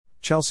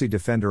Chelsea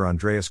defender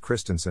Andreas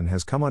Christensen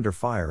has come under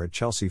fire at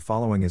Chelsea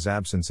following his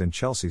absence in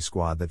Chelsea's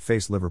squad that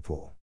faced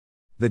Liverpool.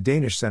 The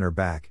Danish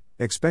centre-back,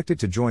 expected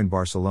to join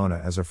Barcelona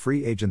as a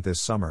free agent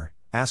this summer,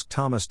 asked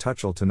Thomas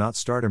Tuchel to not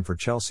start him for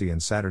Chelsea in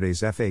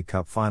Saturday's FA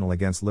Cup final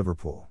against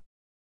Liverpool.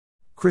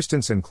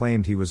 Christensen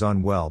claimed he was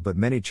unwell, but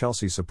many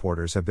Chelsea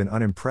supporters have been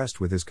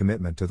unimpressed with his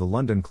commitment to the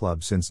London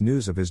club since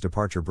news of his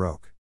departure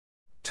broke.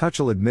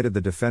 Tuchel admitted the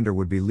defender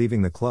would be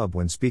leaving the club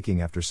when speaking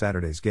after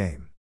Saturday's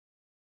game.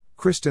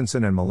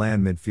 Christensen and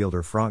Milan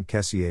midfielder Franck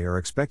Kessié are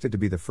expected to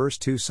be the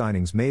first two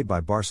signings made by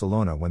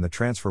Barcelona when the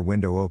transfer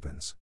window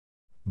opens.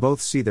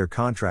 Both see their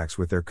contracts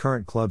with their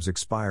current clubs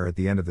expire at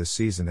the end of this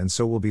season and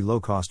so will be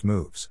low-cost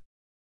moves.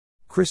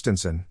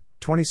 Christensen,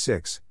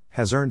 26,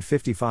 has earned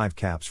 55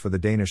 caps for the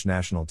Danish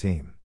national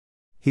team.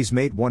 He's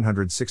made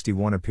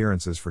 161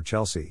 appearances for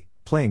Chelsea,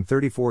 playing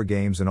 34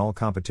 games in all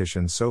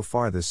competitions so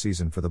far this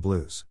season for the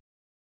Blues.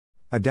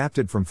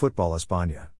 Adapted from Football España.